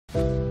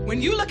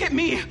When you look at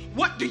me,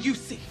 what do you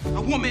see?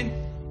 A woman,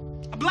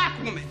 a black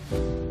woman,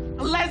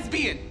 a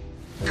lesbian.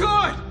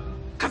 Good,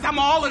 because I'm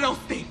all of those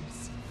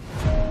things.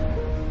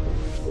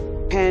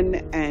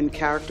 Hen and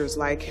characters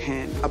like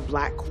Hen, a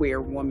black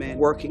queer woman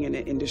working in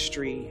an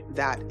industry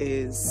that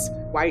is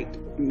white,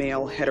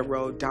 male,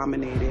 hetero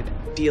dominated,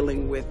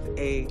 dealing with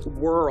a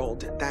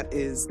world that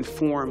is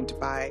informed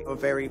by a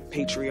very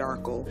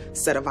patriarchal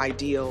set of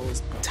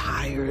ideals.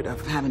 Tired of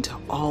having to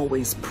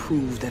always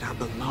prove that I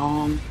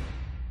belong.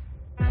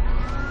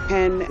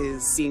 Hen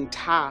is being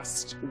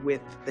tasked with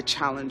the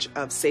challenge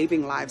of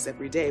saving lives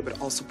every day, but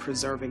also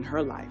preserving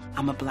her life.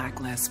 I'm a black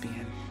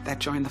lesbian that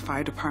joined the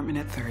fire department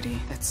at 30,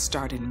 that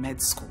started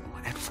med school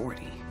at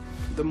 40.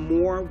 The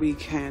more we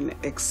can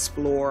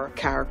explore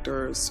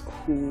characters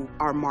who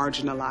are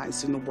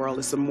marginalized in the world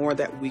is the more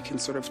that we can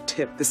sort of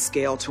tip the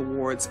scale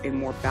towards a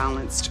more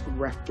balanced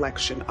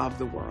reflection of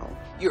the world.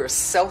 You're a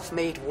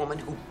self-made woman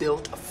who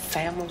built a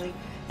family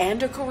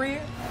and a career?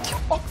 You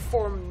are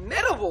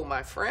formidable,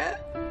 my friend.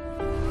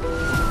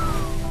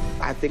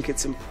 I think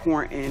it's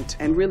important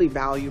and really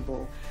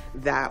valuable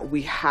that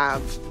we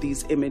have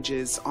these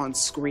images on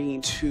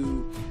screen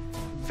to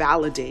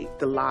validate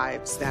the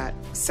lives that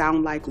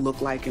sound like,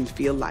 look like, and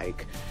feel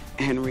like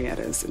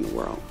Henriettas in the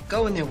world.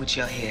 Go in there with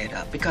your head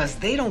up, because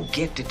they don't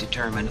get to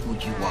determine who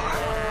you are.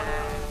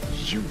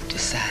 You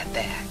decide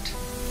that.